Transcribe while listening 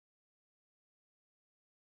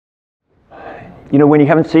You know, when you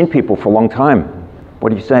haven't seen people for a long time, what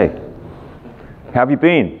do you say? How have you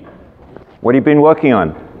been? What have you been working on?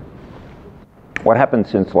 What happened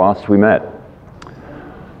since last we met?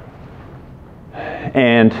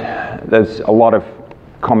 And there's a lot of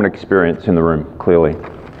common experience in the room, clearly.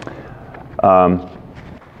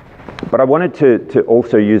 But I wanted to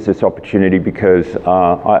also use this opportunity because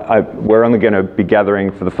we're only going to be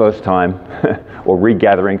gathering for the first time, or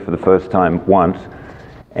regathering for the first time once.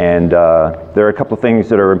 And there are a couple of things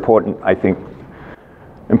that are important, I think,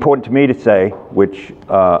 important to me to say, which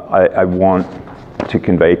I want to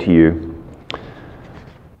convey to you.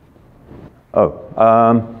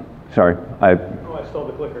 Sorry. I stole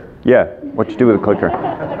the clicker. Yeah, what'd you do with the clicker?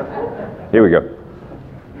 Here we go.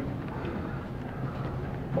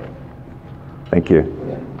 Thank you.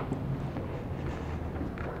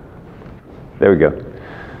 There we go.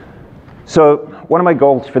 So one of my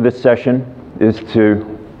goals for this session is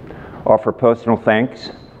to offer personal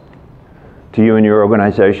thanks to you and your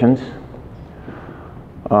organizations.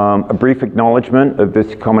 A brief acknowledgement of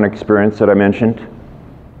this common experience that I mentioned.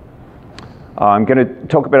 I'm going to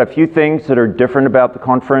talk about a few things that are different about the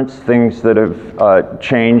conference, things that have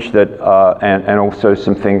changed, that, and also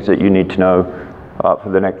some things that you need to know for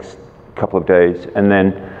the next couple of days. And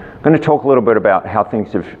then I'm going to talk a little bit about how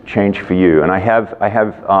things have changed for you. And I have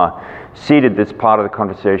seeded this part of the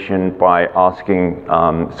conversation by asking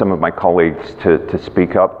some of my colleagues to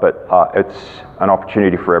speak up, but it's an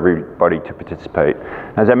opportunity for everybody to participate.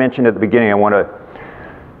 As I mentioned at the beginning, I want to,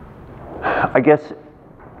 I guess,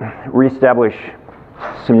 reestablish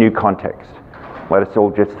some new context. Let us all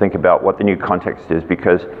just think about what the new context is,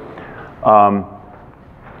 because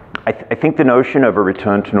I think the notion of a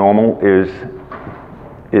return to normal is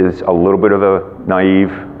a little bit of a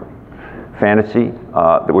naive fantasy,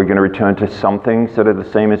 that we're going to return to some things that are the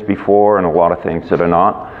same as before and a lot of things that are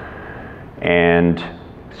not. And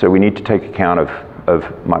so we need to take account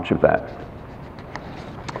of much of that.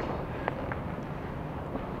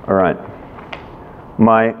 All right.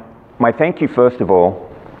 My thank you, first of all,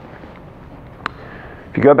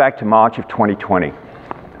 if you go back to March of 2020,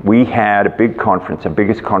 we had a big conference, our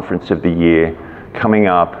biggest conference of the year, coming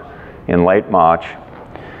up in late March,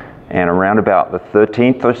 and around about the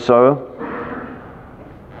 13th or so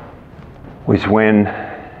was when,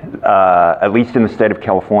 at least in the state of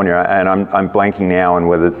California, and I'm blanking now on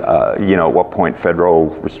whether, you know, at what point federal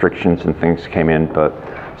restrictions and things came in, but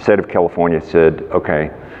the state of California said, okay,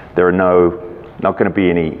 there are not going to be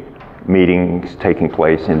any meetings taking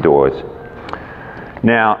place indoors.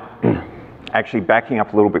 Now, actually backing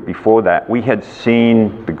up a little bit before that, we had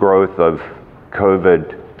seen the growth of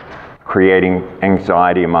COVID creating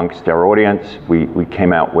anxiety amongst our audience. We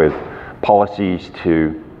came out with policies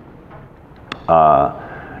to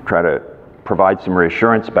try to provide some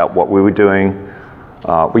reassurance about what we were doing.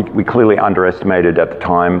 We clearly underestimated at the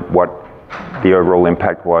time what the overall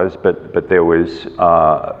impact was, but there was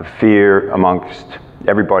fear amongst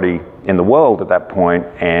everybody in the world at that point,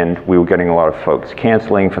 and we were getting a lot of folks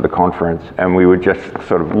canceling for the conference, and we were just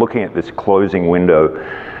sort of looking at this closing window,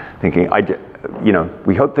 thinking, you know,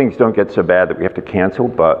 we hope things don't get so bad that we have to cancel,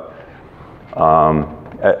 but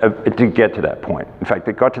it did get to that point. In fact,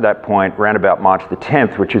 it got to that point around about March the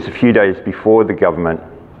 10th, which is a few days before the government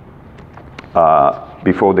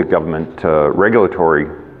regulatory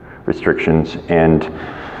restrictions. And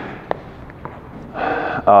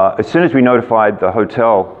as soon as we notified the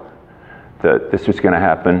hotel that this was going to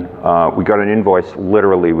happen, we got an invoice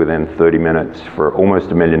literally within 30 minutes for almost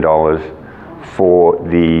 $1 million for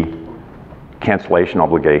the cancellation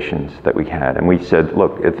obligations that we had. And we said,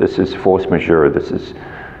 look, if this is force majeure, this is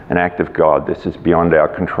an act of God, this is beyond our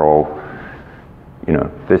control, you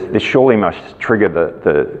know, this surely must trigger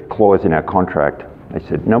the clause in our contract. They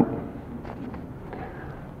said, nope.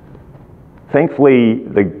 Thankfully,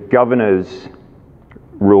 the governor's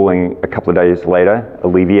ruling a couple of days later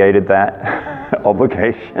alleviated that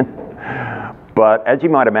obligation. But as you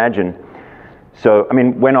might imagine, so, I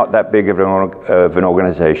mean, we're not that big of an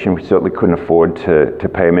organization. We certainly couldn't afford to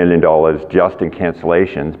pay $1 million just in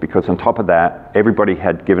cancellations, because on top of that, everybody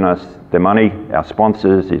had given us their money, our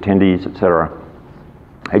sponsors, the attendees, et cetera,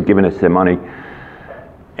 had given us their money.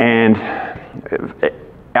 And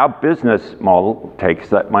our business model takes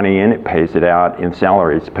that money in, it pays it out in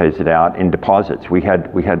salaries, pays it out in deposits. We had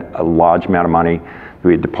a large amount of money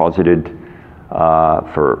we had deposited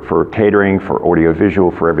for catering, for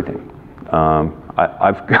audiovisual, for everything.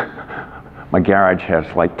 I've got, my garage has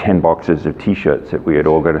like 10 boxes of t-shirts that we had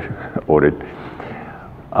ordered.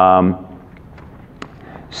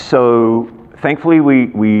 So thankfully,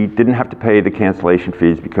 we didn't have to pay the cancellation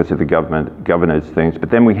fees because of the governor's things, but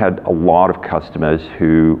then we had a lot of customers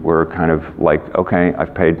who were kind of like, okay,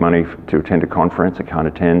 I've paid money to attend a conference, I can't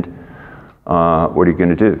attend, what are you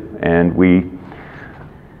going to do? And we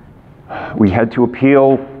had to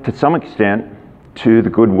appeal to some extent to the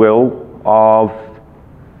goodwill of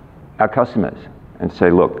our customers and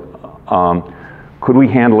say, look, could we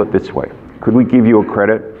handle it this way? Could we give you a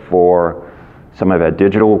credit for some of our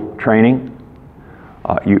digital training?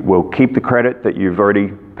 We'll keep the credit that you've already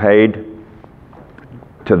paid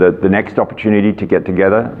to the next opportunity to get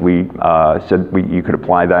together. We said you could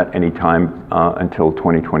apply that anytime until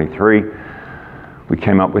 2023. We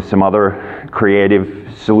came up with some other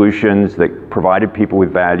creative solutions that provided people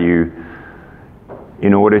with value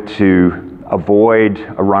in order to avoid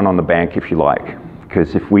a run on the bank, if you like.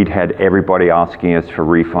 Because if we'd had everybody asking us for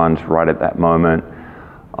refunds right at that moment,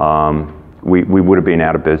 we would have been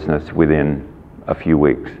out of business within a few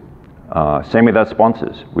weeks. Same with our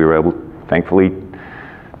sponsors. We were able, thankfully,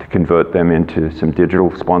 to convert them into some digital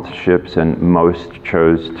sponsorships, and most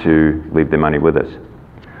chose to leave their money with us.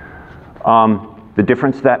 The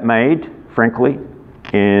difference that made, frankly,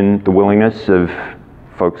 in the willingness of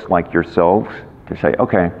folks like yourselves to say,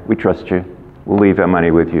 okay, we trust you, we'll leave our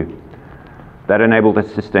money with you. That enabled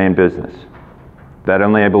us to stay in business. That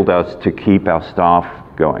enabled us to keep our staff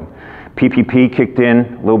going. PPP kicked in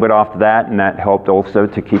a little bit after that, and that helped also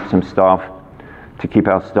to keep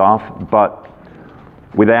our staff. But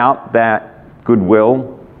without that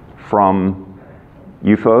goodwill from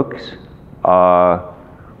you folks,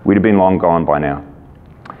 we'd have been long gone by now.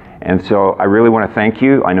 And so I really want to thank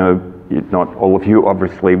you. I know not all of you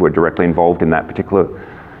obviously were directly involved in that particular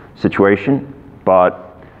situation,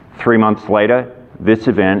 but 3 months later, this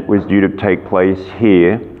event was due to take place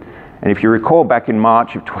here. And if you recall, back in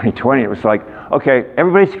March of 2020, it was like, okay,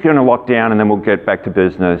 everybody's going to lock down and then we'll get back to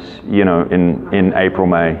business, you know, in April,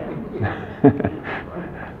 May.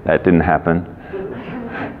 That didn't happen.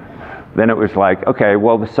 Then it was like, okay,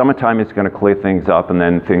 well, the summertime is going to clear things up and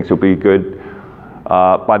then things will be good.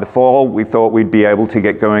 By the fall, we thought we'd be able to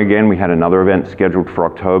get going again. We had another event scheduled for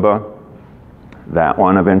October. That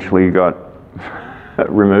one eventually got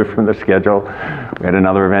removed from the schedule. We had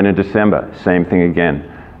another event in December, same thing again.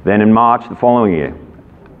 Then in March the following year.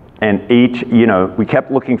 And each, you know, we kept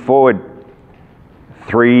looking forward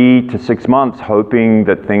 3 to 6 months, hoping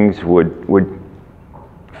that things would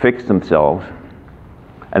fix themselves.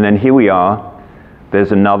 And then here we are.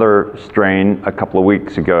 There's another strain a couple of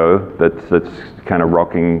weeks ago that's kind of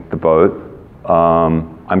rocking the boat.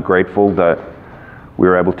 I'm grateful that we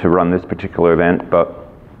were able to run this particular event, but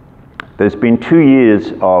there's been 2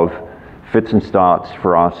 years of fits and starts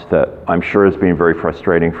for us that I'm sure has been very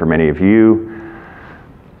frustrating for many of you.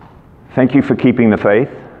 Thank you for keeping the faith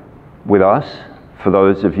with us. For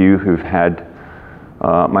those of you who've had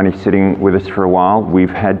money sitting with us for a while, we've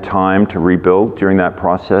had time to rebuild during that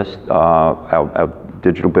process. Our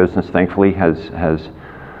digital business, thankfully, has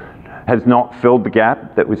not filled the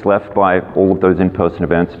gap that was left by all of those in-person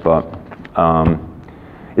events, but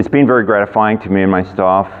it's been very gratifying to me and my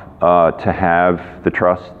staff to have the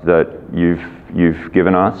trust that you've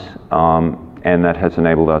given us, and that has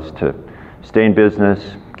enabled us to stay in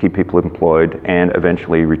business, keep people employed, and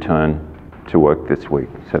eventually return to work this week.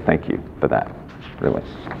 So thank you for that, really.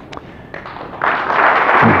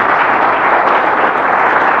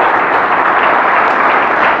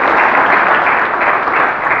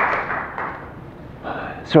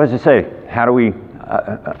 So as I say, how do we,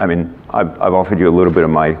 I mean, I've offered you a little bit of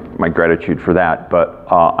my gratitude for that, but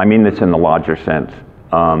I mean this in the larger sense.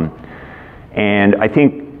 And I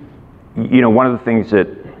think, you know, one of the things that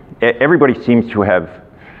everybody seems to have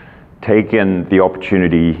taken the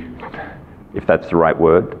opportunity, if that's the right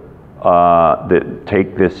word, that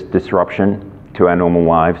take this disruption to our normal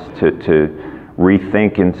lives to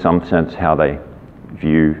rethink in some sense how they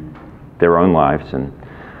view their own lives. And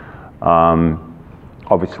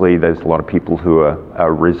obviously there's a lot of people who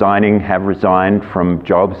are resigning, have resigned from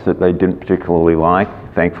jobs that they didn't particularly like,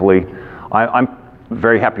 thankfully. I'm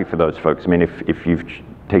very happy for those folks. I mean, if you've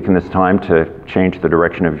taken this time to change the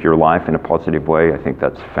direction of your life in a positive way, I think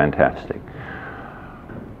that's fantastic.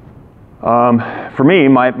 For me,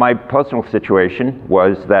 my personal situation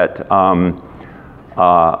was that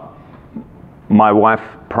my wife,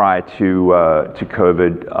 prior to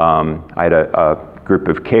COVID, I had a group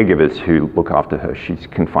of caregivers who look after her. She's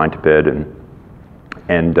confined to bed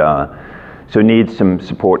and so needs some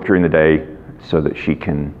support during the day so that she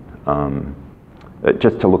can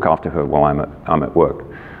just to look after her while I'm at work.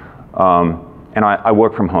 And I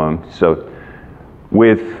work from home. So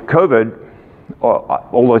with COVID,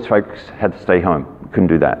 all those folks had to stay home, couldn't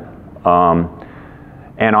do that.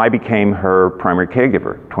 And I became her primary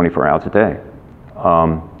caregiver 24 hours a day.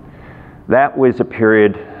 That was a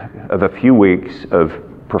period of a few weeks of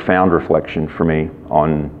profound reflection for me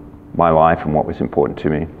on my life and what was important to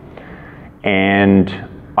me. And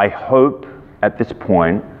I hope at this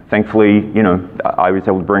point, thankfully, you know, I was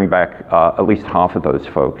able to bring back at least half of those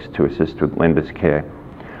folks to assist with Linda's care.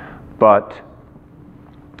 But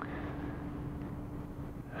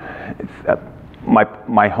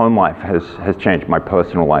my home life has changed, my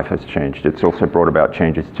personal life has changed. It's also brought about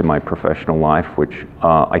changes to my professional life, which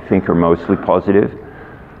I think are mostly positive.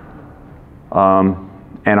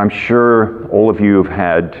 And I'm sure all of you have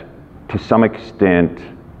had, to some extent,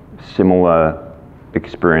 similar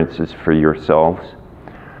experiences for yourselves.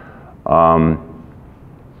 And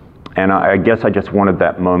I guess I just wanted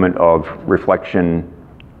that moment of reflection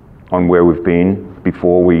on where we've been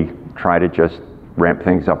before we try to just ramp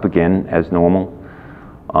things up again as normal.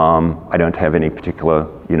 I don't have any particular,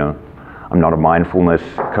 you know, I'm not a mindfulness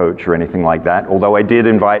coach or anything like that, although I did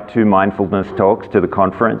invite 2 mindfulness talks to the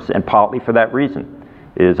conference, and partly for that reason,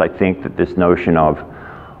 is I think that this notion of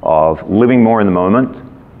living more in the moment,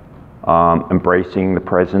 embracing the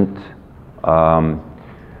present,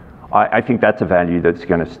 I think that's a value that's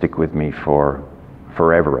going to stick with me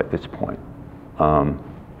forever at this point.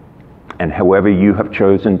 And however you have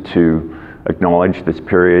chosen to acknowledge this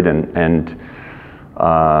period and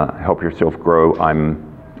help yourself grow, I'm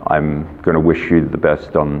going to wish you the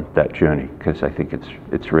best on that journey, because I think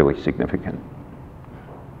it's really significant.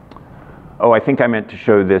 Oh, I think I meant to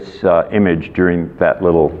show this image during that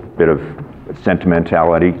little bit of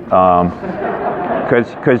sentimentality,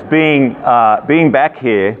 because being back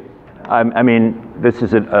here, I mean, this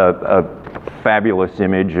is a fabulous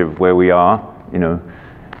image of where we are. You know,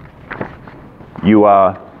 you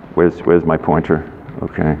are. Where's my pointer?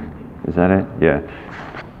 Okay, is that it? Yeah.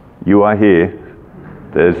 You are here.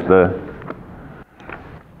 There's the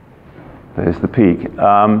peak.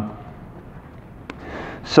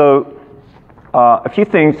 So a few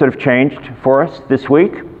things that have changed for us this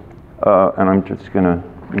week, and I'm just going to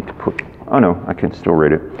need to put. Oh no, I can still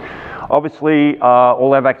read it. Obviously,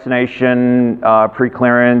 all our vaccination,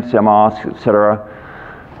 pre-clearance, masks, etc.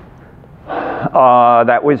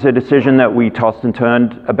 That was a decision that we tossed and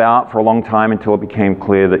turned about for a long time until it became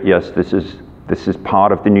clear that yes, this is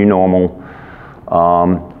part of the new normal.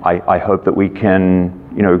 I hope that we can,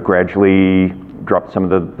 you know, gradually drop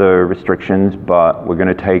some of the restrictions, but we're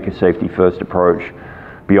going to take a safety-first approach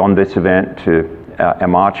beyond this event to our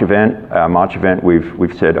March event. Our March event,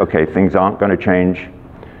 we've said, okay, things aren't going to change.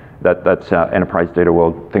 That's Enterprise Data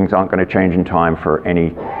World. Things aren't going to change in time for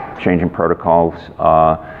any change in protocols.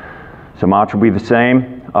 So March will be the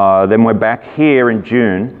same. Then we're back here in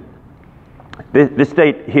June. This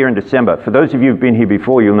date here in December, for those of you who've been here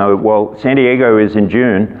before, you'll know, well, San Diego is in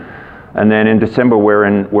June, and then in December we're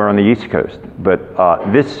on the East Coast. But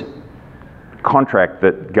this contract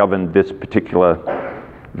that governed this particular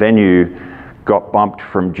venue got bumped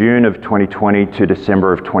from June of 2020 to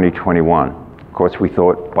December of 2021. Of course, we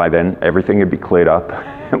thought by then everything would be cleared up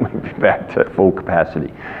and we'd be back to full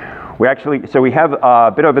capacity. We have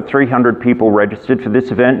a bit over 300 people registered for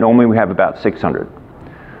this event. Normally we have about 600.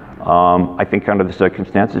 I think under the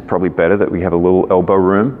circumstances, it's probably better that we have a little elbow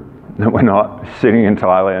room, that we're not sitting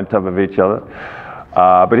entirely on top of each other.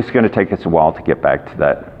 But it's going to take us a while to get back to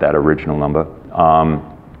that original number.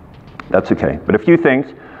 That's okay. But a few things.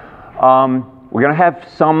 We're going to have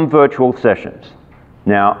some virtual sessions.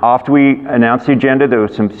 Now, after we announced the agenda, there were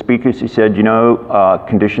some speakers who said, you know,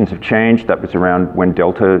 conditions have changed. That was around when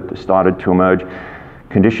Delta started to emerge.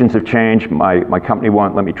 Conditions have changed. My company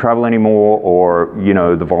won't let me travel anymore, or, you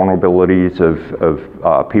know, the vulnerabilities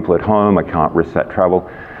of people at home, I can't risk that travel.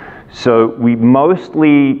 So we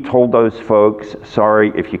mostly told those folks,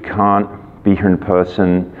 sorry, if you can't be here in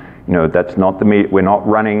person, you know, that's not the meet. We're not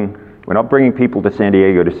bringing people to San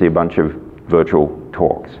Diego to see a bunch of virtual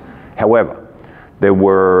talks. However, there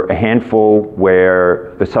were a handful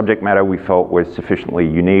where the subject matter we felt was sufficiently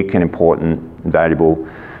unique and important and valuable.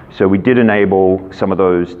 So we did enable some of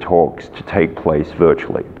those talks to take place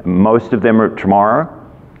virtually. Most of them are tomorrow.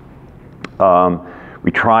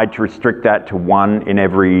 We tried to restrict that to 1 in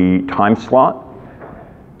every time slot.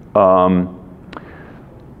 But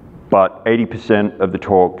 80% of the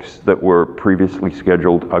talks that were previously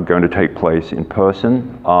scheduled are going to take place in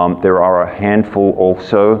person. There are a handful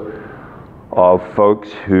also of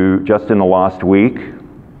folks who just in the last week,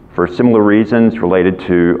 for similar reasons related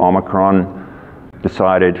to Omicron,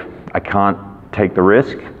 decided I can't take the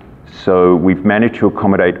risk, So we've managed to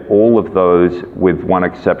accommodate all of those with one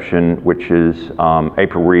exception, which is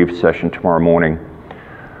April Reeve's session tomorrow morning.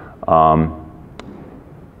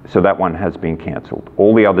 So that one has been cancelled.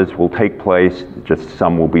 All the others will take place, just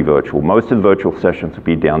some will be virtual. Most of the virtual sessions will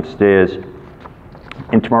be downstairs.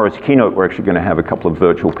 In tomorrow's keynote, we're actually going to have a couple of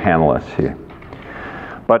virtual panelists here.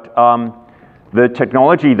 But the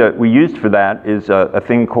technology that we used for that is a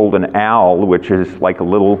thing called an OWL, which is like a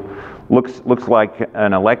little, looks like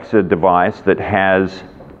an Alexa device that has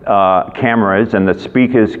cameras, and the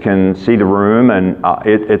speakers can see the room, and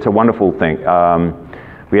it's a wonderful thing.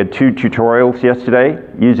 We had 2 tutorials yesterday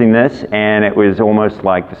using this, and it was almost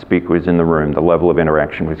like the speaker was in the room. The level of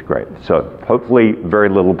interaction was great. So hopefully very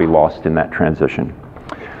little will be lost in that transition.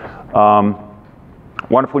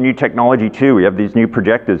 Wonderful new technology too. We have these new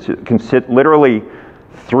projectors that can sit literally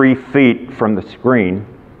 3 feet from the screen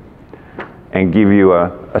and give you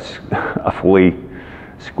a fully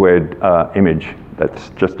squared image.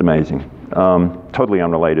 That's just amazing. Totally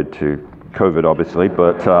unrelated to COVID, obviously,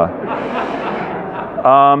 but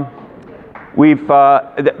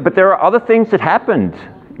but there are other things that happened,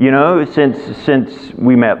 you know, since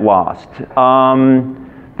we met last.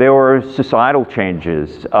 There were societal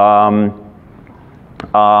changes. So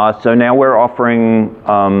now we're offering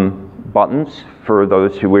buttons for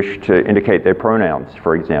those who wish to indicate their pronouns,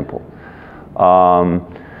 for example.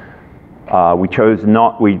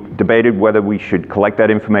 We debated whether we should collect that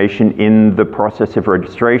information in the process of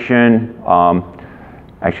registration.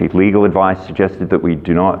 Actually, legal advice suggested that we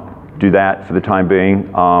do not do that for the time being,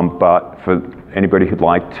 but for anybody who'd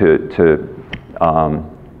like to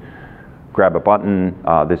grab a button,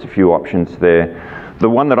 there's a few options there. The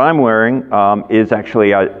one that I'm wearing is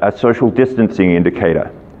actually a social distancing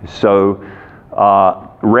indicator. So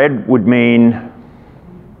red would mean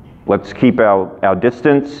let's keep our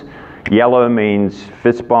distance. Yellow means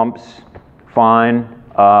fist bumps, fine,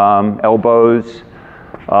 elbows,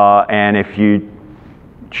 and if you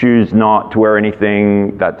choose not to wear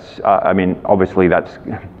anything, that's, I mean, obviously that's,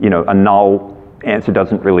 you know, a null answer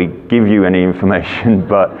doesn't really give you any information,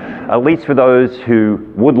 but at least for those who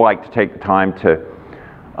would like to take the time to,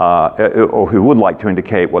 or who would like to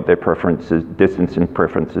indicate what their preferences, distance and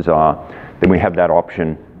preferences are, then we have that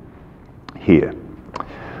option here.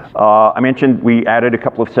 I mentioned we added a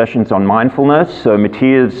couple of sessions on mindfulness. So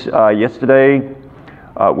Matthias yesterday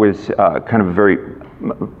was kind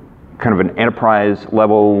of an enterprise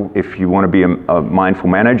level if you want to be a mindful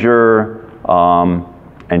manager,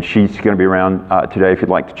 and she's going to be around today if you'd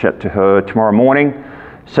like to chat to her. Tomorrow morning,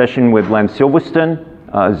 session with Len Silverstone,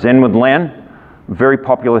 Zen with Len, very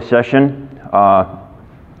popular session.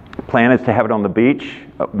 Plan is to have it on the beach,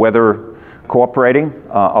 weather cooperating,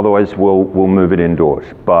 otherwise we'll move it indoors.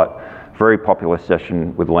 But very popular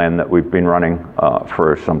session with Len that we've been running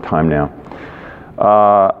for some time now.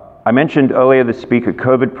 I mentioned earlier the speaker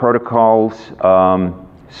COVID protocols.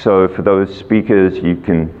 So for those speakers, you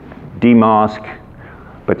can demask,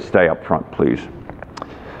 but stay up front, please.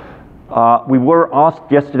 We were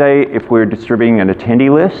asked yesterday if we're distributing an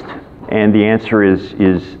attendee list, and the answer is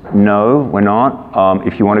no, we're not.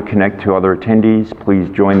 If you want to connect to other attendees, please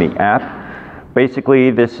join the app.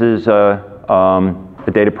 Basically, this is a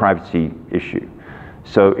data privacy issue.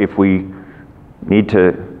 So if we need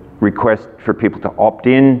to request for people to opt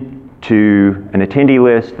in to an attendee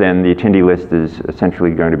list, then the attendee list is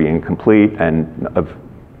essentially going to be incomplete and of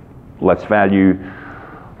less value.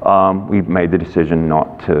 We've made the decision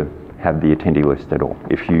not to have the attendee list at all.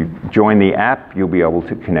 If you join the app, you'll be able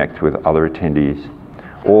to connect with other attendees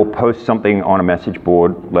or post something on a message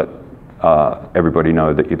board, let everybody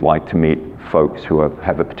know that you'd like to meet folks who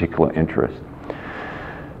have a particular interest.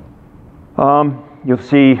 You'll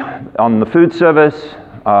see on the food service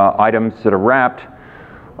items that are wrapped.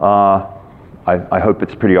 I hope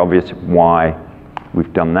it's pretty obvious why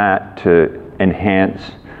we've done that, to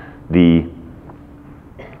enhance the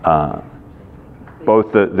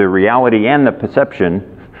both the reality and the perception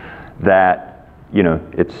that, you know,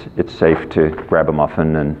 it's safe to grab a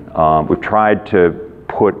muffin, and we've tried to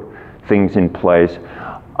put things in place.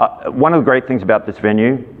 One of the great things about this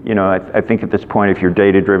venue, you know, I think at this point, if you're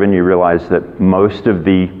data driven, you realize that most of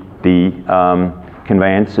the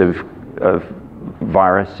conveyance of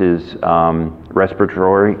virus is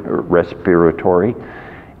respiratory,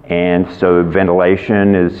 and so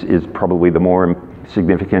ventilation is probably the more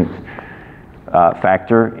significant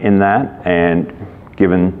factor in that. And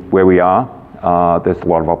given where we are, there's a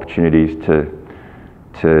lot of opportunities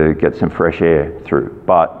to get some fresh air through.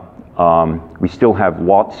 But we still have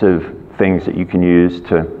lots of things that you can use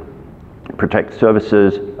to protect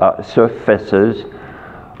surfaces.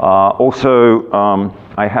 Also,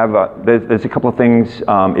 I have there's a couple of things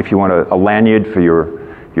if you want a lanyard for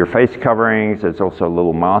your face coverings. There's also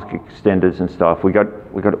little mask extenders and stuff. We got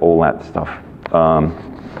all that stuff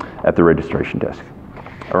at the registration desk.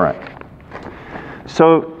 All right.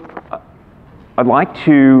 So I'd like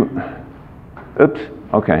to. Oops.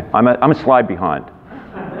 Okay. I'm a slide behind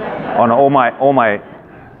on all my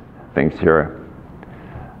things here.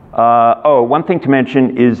 One thing to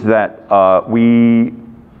mention is that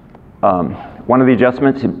one of the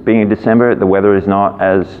adjustments, being in December, the weather is not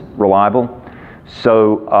as reliable.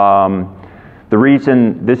 So the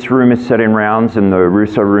reason this room is set in rounds and the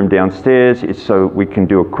Russo room downstairs is so we can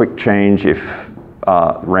do a quick change if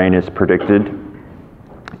rain is predicted.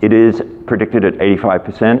 It is predicted at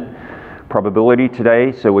 85% probability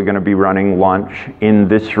today, so we're going to be running lunch in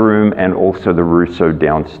this room and also the Russo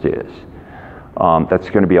downstairs. That's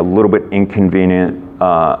going to be a little bit inconvenient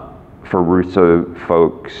for Russo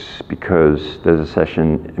folks because there's a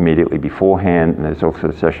session immediately beforehand and there's also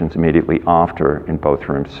sessions immediately after in both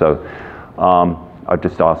rooms. So I'll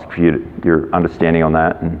just ask for your understanding on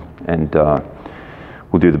that, and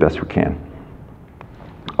we'll do the best we can.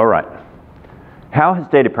 All right. How has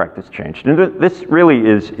data practice changed? And this really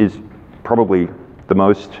is probably the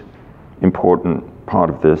most important part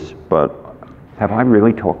of this, but have I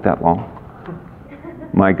really talked that long?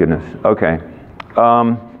 My goodness. Okay.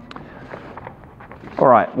 All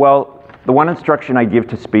right. Well, the one instruction I give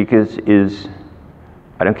to speakers is,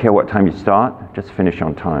 I don't care what time you start, just finish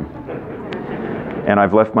on time. And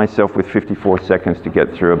I've left myself with 54 seconds to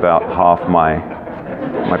get through about half my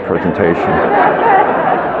presentation.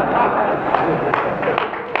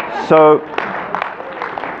 So,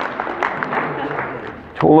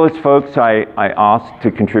 to all those folks I asked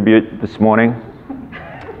to contribute this morning,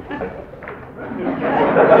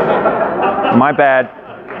 my bad.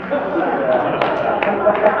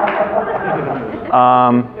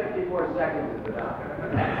 54 seconds is enough.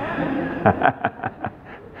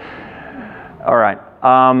 All right.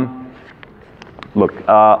 Look,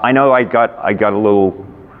 I know I got a little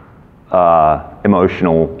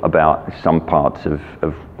emotional about some parts of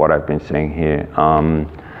what I've been saying here,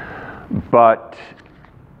 but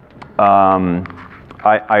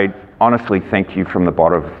I honestly thank you from the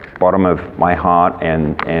bottom of my heart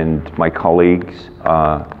and my colleagues.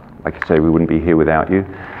 Like I say, we wouldn't be here without you.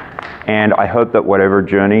 And I hope that whatever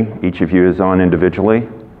journey each of you is on individually,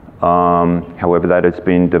 however that has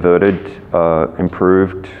been diverted,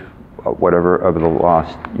 improved, whatever over the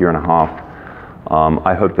last year and a half,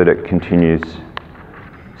 I hope that it continues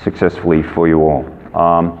successfully for you all.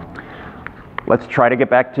 Let's try to get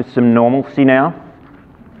back to some normalcy now.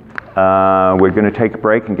 We're going to take a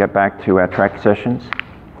break and get back to our track sessions.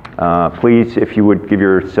 Please, if you would give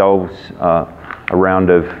yourselves a round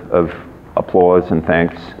of applause and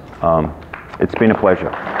thanks. It's been a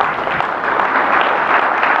pleasure.